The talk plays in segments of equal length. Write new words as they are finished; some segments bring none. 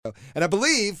And I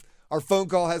believe our phone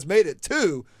call has made it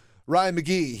to Ryan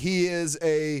McGee. He is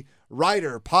a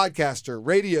writer, podcaster,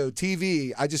 radio,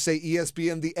 TV. I just say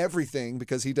ESPN, the everything,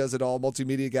 because he does it all,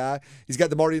 multimedia guy. He's got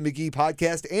the Marty and McGee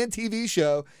podcast and TV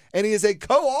show, and he is a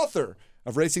co-author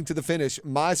of Racing to the Finish,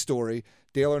 My Story,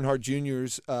 Dale Earnhardt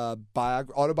Jr.'s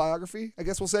autobiography, I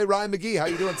guess we'll say. Ryan McGee, how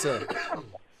you doing, sir?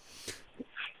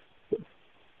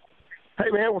 Hey,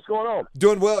 man, what's going on?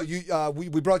 Doing well. We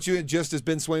brought you in just as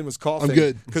Ben Swain was coughing. I'm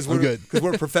good. Because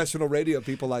we're professional radio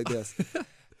people like this. Just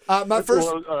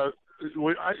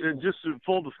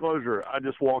full disclosure, I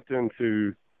just walked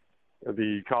into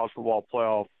the college football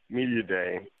playoff media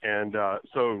day, and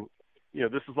so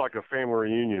this is like a family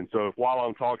reunion. So if while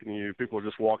I'm talking to you, people are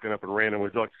just walking up and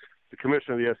randomly like, the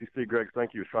commissioner of the SEC, Greg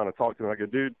Sankey, was trying to talk to me. I go,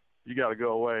 dude, you got to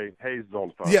go away. Hayes is on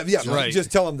the phone. Yeah, right.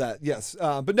 Just tell him that, yes.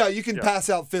 But no, you can pass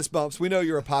out fist bumps. We know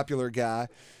you're a popular guy.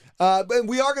 And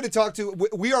we are going to talk to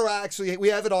 – we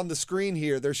have it on the screen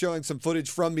here. They're showing some footage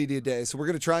from Media Day, so we're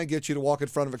going to try and get you to walk in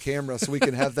front of a camera so we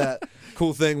can have that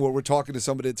cool thing where we're talking to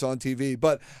somebody that's on TV.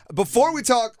 But before we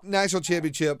talk national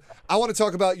championship, I want to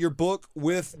talk about your book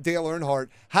with Dale Earnhardt.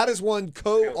 How does one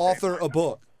co-author a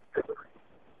book?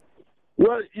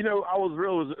 Well, it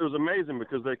was amazing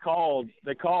because they called.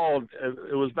 It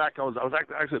was back. I was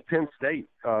actually at Penn State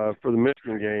for the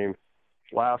Michigan game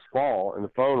last fall, and the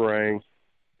phone rang,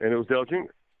 and it was Dale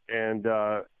Jr. And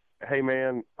hey,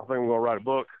 man, I think I'm going to write a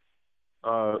book.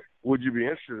 Would you be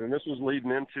interested? And this was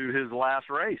leading into his last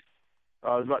race. It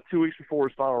was about 2 weeks before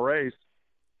his final race.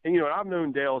 And I've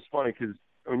known Dale. It's funny because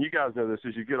you guys know this.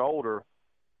 As you get older,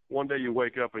 one day you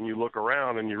wake up and you look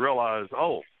around and you realize,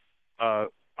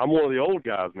 I'm one of the old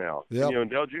guys now. Yep. And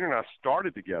Dale Jr. and I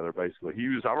started together, basically.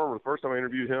 I remember the first time I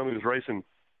interviewed him, he was racing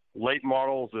late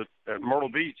models at Myrtle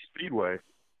Beach Speedway.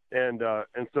 And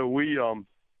so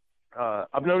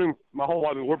I've known him my whole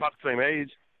life. We're about the same age.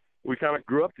 We kind of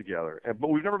grew up together. But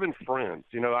we've never been friends.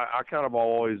 I kind of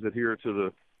always adhere to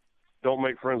the don't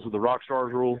make friends with the rock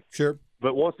stars rule. Sure.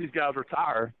 But once these guys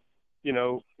retire,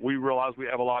 we realize we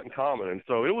have a lot in common. And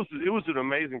so it was an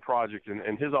amazing project,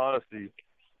 and his honesty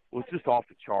was just off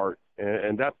the chart,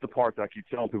 and that's the part that I keep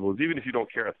telling people is even if you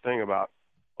don't care a thing about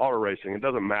auto racing, it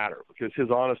doesn't matter because his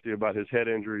honesty about his head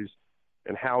injuries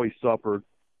and how he suffered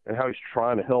and how he's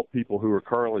trying to help people who are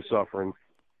currently suffering,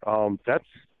 I'm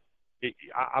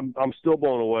still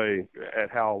blown away at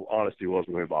how honest he was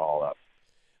with me about all that.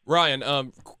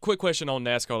 Ryan, quick question on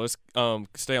NASCAR. Let's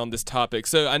stay on this topic.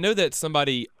 So I know that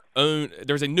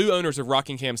there's a new owners of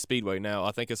Rockingham Speedway now.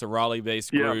 I think it's a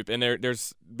Raleigh-based group, and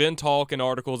there's been talk and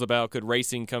articles about could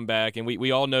racing come back, and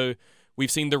we all know we've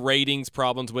seen the ratings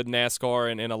problems with NASCAR,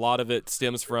 and a lot of it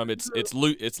stems from it's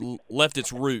left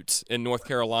its roots in North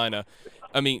Carolina.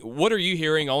 I mean, what are you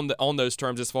hearing on those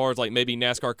terms as far as like maybe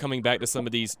NASCAR coming back to some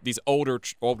of these older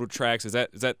tracks? Is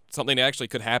that something that actually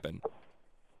could happen?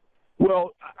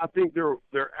 Well, I think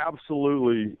they're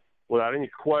absolutely, without any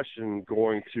question,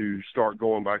 going to start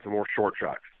going back to more short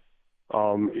tracks.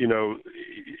 I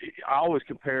always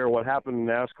compare what happened in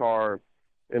NASCAR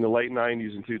in the late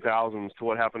 90s and 2000s to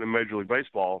what happened in Major League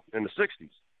Baseball in the 60s,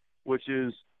 which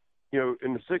is, in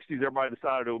the 60s, everybody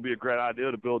decided it would be a great idea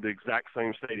to build the exact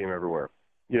same stadium everywhere.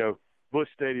 Busch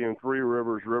Stadium, Three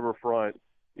Rivers, Riverfront,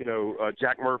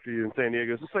 Jack Murphy in San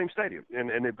Diego, it's the same stadium.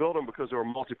 And they built them because they were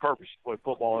multi-purpose, like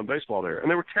football and baseball there. And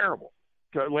they were terrible.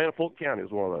 Atlanta Fulton County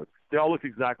was one of those. They all looked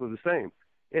exactly the same.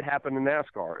 It happened in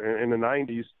NASCAR. In the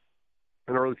 90s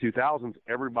and early 2000s,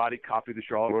 everybody copied the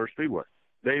Charlotte Motor Speedway.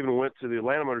 They even went to the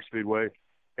Atlanta Motor Speedway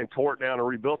and tore it down and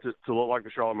rebuilt it to look like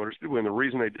the Charlotte Motor Speedway. And the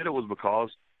reason they did it was because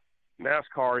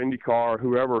NASCAR, IndyCar,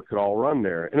 whoever could all run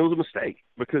there. And it was a mistake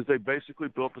because they basically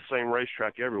built the same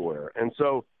racetrack everywhere. And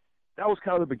so that was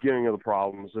kind of the beginning of the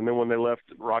problems. And then when they left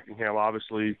Rockingham,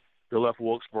 obviously, they left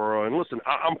Wilkesboro. And listen,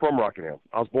 I'm from Rockingham.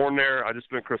 I was born there. I just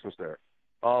spent Christmas there.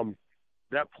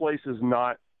 That place is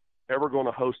not ever going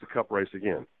to host a cup race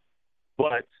again.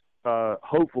 But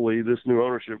hopefully this new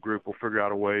ownership group will figure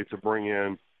out a way to bring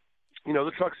in,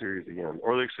 the Truck Series again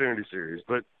or the Xfinity Series.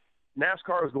 But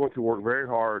NASCAR is going to work very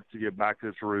hard to get back to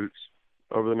its roots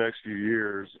over the next few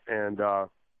years. And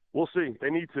we'll see. They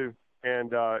need to.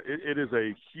 And it is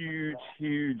a huge,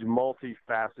 huge,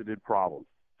 multifaceted problem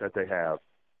that they have.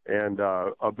 And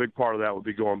a big part of that would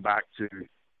be going back to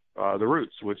the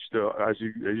roots, which, as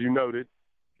you noted,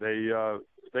 they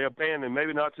abandoned,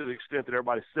 maybe not to the extent that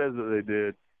everybody says that they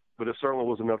did, but it certainly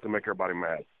was enough to make everybody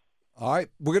mad. All right.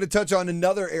 We're going to touch on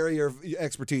another area of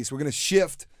expertise. We're going to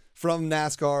shift from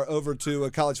NASCAR over to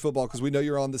college football because we know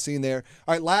you're on the scene there.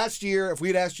 All right, last year, if we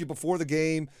had asked you before the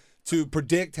game to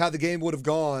predict how the game would have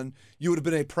gone, you would have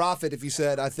been a prophet if you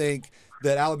said, I think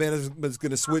that Alabama was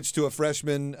going to switch to a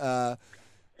freshman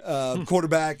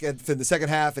quarterback in the second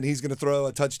half, and he's going to throw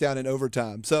a touchdown in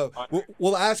overtime. So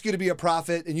we'll ask you to be a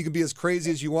prophet, and you can be as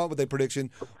crazy as you want with a prediction.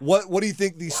 What do you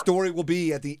think the story will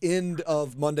be at the end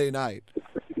of Monday night?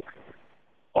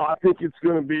 Well, I think it's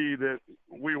going to be that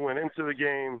we went into the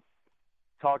game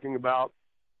talking about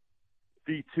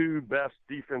the two best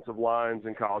defensive lines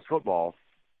in college football,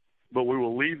 but we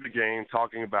will leave the game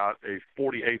talking about a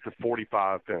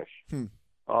 48-45 finish.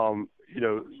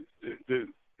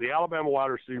 The Alabama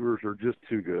wide receivers are just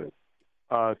too good.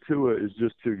 Tua is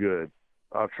just too good.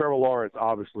 Trevor Lawrence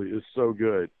obviously is so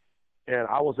good. And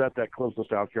I was at that Clemson,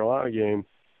 South Carolina game,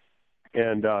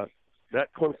 and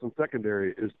that Clemson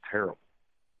secondary is terrible.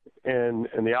 And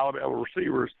the Alabama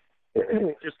receivers,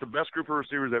 it's the best group of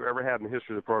receivers they've ever had in the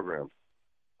history of the program,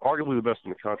 arguably the best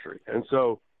in the country. And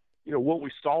so, what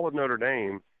we saw with Notre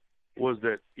Dame was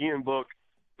that Ian Book,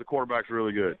 the quarterback's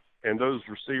really good. And those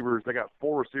receivers, they got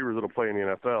 4 receivers that'll play in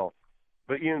the NFL.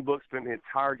 But Ian Book spent the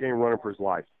entire game running for his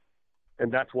life.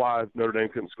 And that's why Notre Dame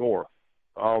couldn't score.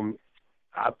 I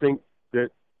think that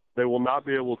they will not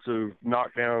be able to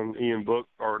knock down Ian Book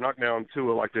or knock down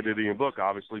Tua like they did Ian Book,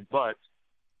 obviously. But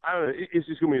I don't know, it's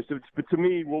just going to be – but to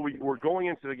me, we're going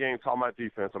into the game talking about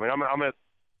defense. I mean,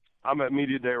 I'm at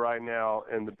media day right now,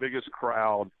 and the biggest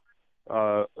crowd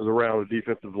is around the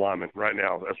defensive lineman right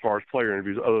now as far as player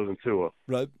interviews other than Tua.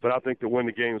 Right. But I think that when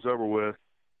the game's over with,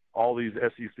 all these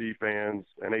SEC fans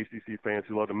and ACC fans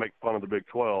who love to make fun of the Big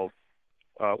 12,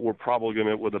 we're probably going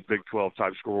to with a Big 12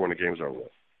 type score when the game's over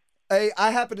with. Hey,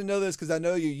 I happen to know this because I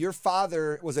know you. Your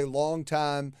father was a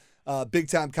long-time,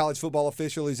 big-time college football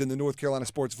official. He's in the North Carolina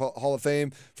Sports Hall of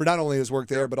Fame for not only his work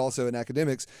there but also in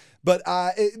academics. But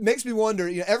it makes me wonder,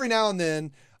 every now and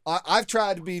then, I've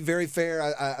tried to be very fair.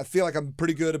 I feel like I'm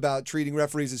pretty good about treating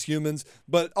referees as humans,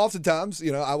 but oftentimes,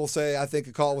 I will say I think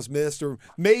a call was missed, or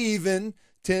may even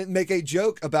make a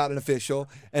joke about an official.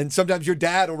 And sometimes your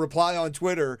dad will reply on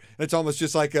Twitter, and it's almost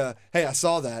just like, "Hey, I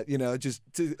saw that,"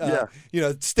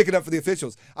 stick it up for the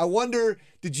officials. I wonder,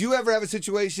 did you ever have a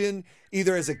situation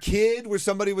either as a kid where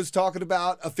somebody was talking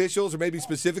about officials, or maybe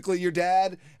specifically your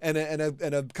dad, and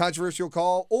a controversial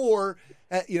call, or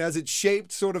has it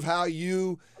shaped sort of how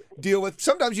you deal with?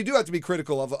 Sometimes you do have to be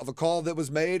critical of a call that was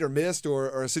made or missed,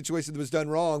 or a situation that was done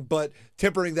wrong, but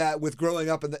tempering that with growing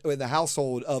up in the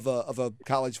household of a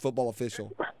college football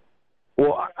official.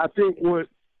 Well, I think what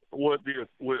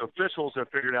officials have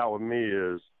figured out with me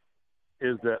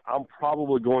is that I'm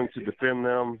probably going to defend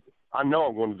them. I know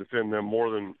I'm going to defend them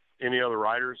more than any other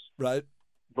writers. Right.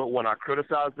 But when I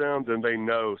criticize them, then they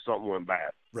know something went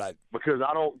bad. Right. Because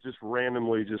I don't just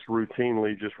randomly, just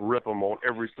routinely just rip them on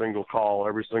every single call,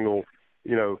 every single,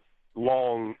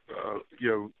 long,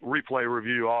 replay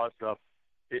review, all that stuff.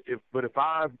 But if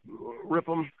I rip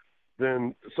them,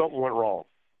 then something went wrong.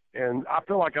 And I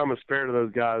feel like I'm as fair to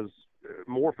those guys,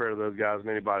 more fair to those guys than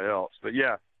anybody else. But,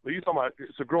 yeah, but you're talking about,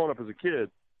 so growing up as a kid,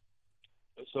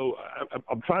 so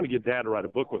I'm trying to get Dad to write a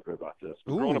book with me about this.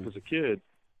 But growing up as a kid,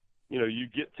 you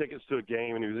get tickets to a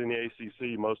game, and he was in the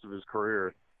ACC most of his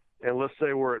career. And let's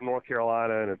say we're at North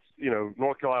Carolina, and it's,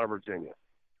 North Carolina, Virginia.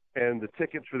 And the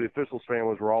tickets for the officials'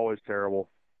 families were always terrible.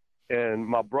 And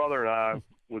my brother and I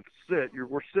would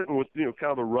we're sitting with,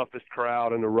 kind of the roughest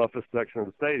crowd in the roughest section of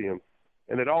the stadium.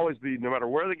 And it'd always be, no matter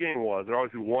where the game was, there'd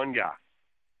always be one guy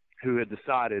who had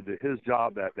decided that his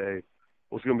job that day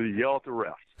was going to be to yell at the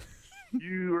refs.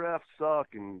 You refs suck,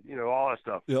 and, all that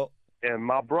stuff. Yep. And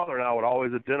my brother and I would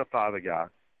always identify the guy,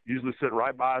 usually sitting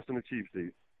right by us in the chief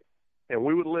seat, and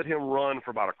we would let him run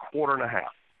for about a quarter and a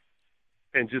half,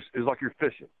 and just it's like you're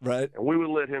fishing. Right. And we would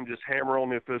let him just hammer on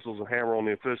the officials and hammer on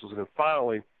the officials, and then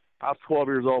finally, I was 12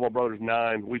 years old, my brother's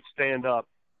 9. We'd stand up,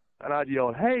 and I'd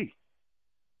yell, "Hey,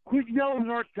 quit yelling at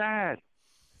our dad!"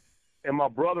 And my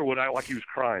brother would act like he was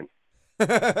crying.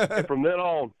 And from then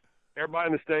on, everybody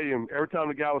in the stadium, every time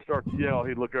the guy would start to yell,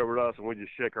 he'd look over at us, and we'd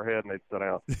just shake our head, and they'd sit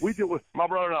down. My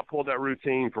brother and I pulled that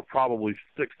routine for probably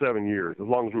 6-7 years, as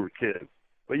long as we were kids.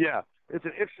 But, yeah, it's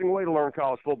an interesting way to learn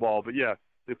college football. But, yeah,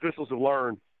 the officials have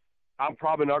learned I'm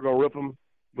probably not going to rip them,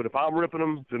 but if I'm ripping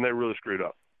them, then they really screwed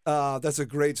up. That's a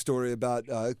great story about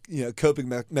coping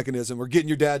mechanism or getting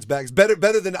your dad's back. It's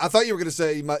better than I thought you were going to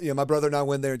say. My brother and I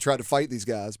went there and tried to fight these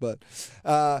guys, but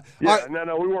no, we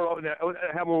weren't. It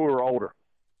happened when we were older.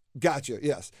 Gotcha.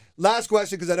 Yes. Last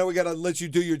question, because I know we got to let you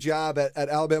do your job at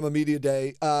Alabama Media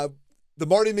Day. The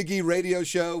Marty McGee radio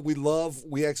show we love.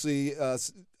 We actually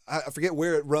I forget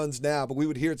where it runs now, but we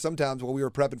would hear it sometimes while we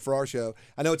were prepping for our show.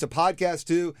 I know it's a podcast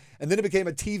too, and then it became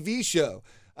a TV show.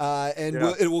 and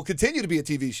it will continue to be a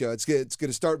TV show. It's going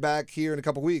to start back here in a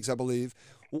couple weeks, I believe.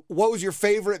 What was your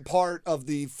favorite part of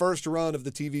the first run of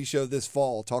the TV show this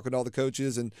fall, talking to all the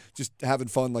coaches and just having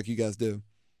fun like you guys do?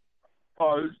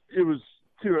 It was,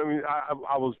 too. I mean,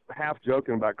 I was half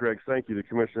joking about Greg Sankey, the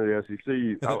commissioner of the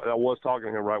SEC. I was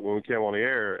talking to him right when we came on the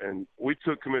air, and we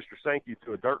took Commissioner Sankey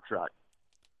to a dirt track,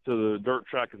 to the dirt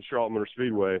track at the Charlotte Motor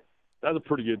Speedway. That was a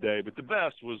pretty good day. But the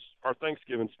best was our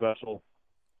Thanksgiving special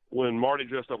when Marty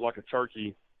dressed up like a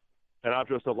turkey and I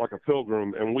dressed up like a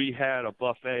pilgrim, and we had a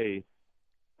buffet,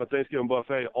 a Thanksgiving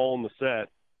buffet on the set.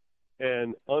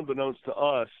 And unbeknownst to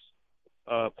us,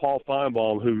 Paul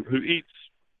Feinbaum, who eats,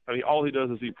 I mean, all he does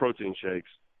is eat protein shakes.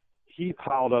 He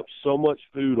piled up so much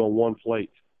food on one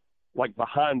plate, like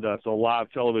behind us on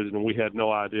live television, and we had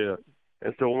no idea.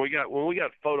 And so when we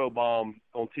got photobombed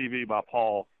on TV by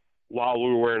Paul while we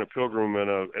were wearing a pilgrim and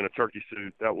a turkey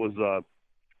suit, that was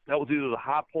either the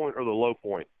high point or the low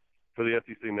point for the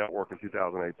SEC network in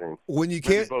 2018. When you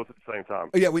can't both at the same time.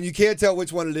 Yeah, when you can't tell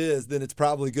which one it is, then it's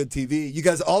probably good TV. You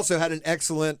guys also had an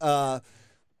excellent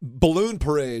balloon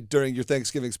parade during your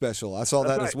Thanksgiving special. I saw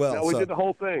that right. as well. Yeah, we did the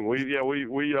whole thing. We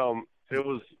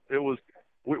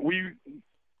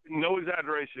no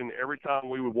exaggeration, every time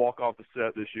we would walk off the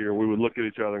set this year, we would look at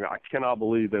each other and go, I cannot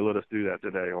believe they let us do that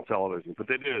today on television. But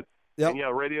they did. Yep.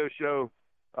 And radio show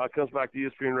comes back to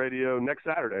ESPN Radio next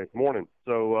Saturday morning.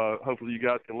 So hopefully you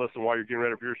guys can listen while you're getting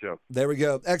ready for your show. There we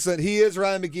go. Excellent. He is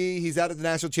Ryan McGee. He's out at the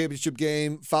National Championship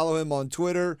game. Follow him on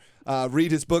Twitter.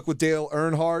 Read his book with Dale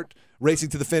Earnhardt, Racing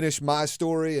to the Finish, My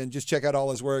Story, and just check out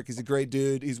all his work. He's a great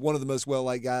dude. He's one of the most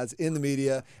well-liked guys in the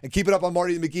media. And keep it up on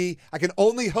Marty and McGee. I can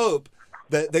only hope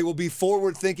that they will be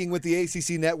forward-thinking with the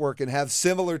ACC network and have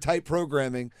similar type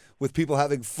programming with people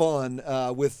having fun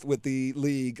with the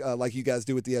league like you guys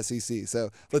do with the SEC. So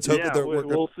let's hope that they're working.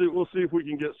 We'll see if we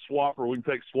can get Swapper. We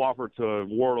can take Swapper to a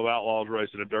World of Outlaws race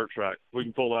at a dirt track. If we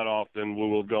can pull that off, then we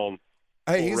will go on.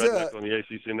 Hey, he's on the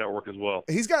ACC network as well.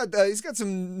 He's got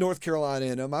some North Carolina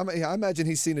in him. I imagine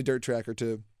he's seen a dirt track or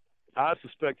two. I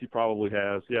suspect he probably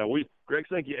has. Yeah, Greg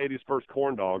Sankey ate his first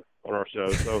corn dog on our show,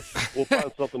 so we'll find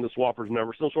something that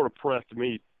some sort of pressed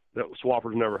meat that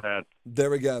Swapper's never had. There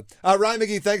we go. Ryan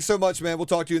McGee, thanks so much, man. We'll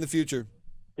talk to you in the future.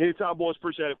 Anytime, boys.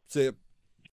 Appreciate it. See you.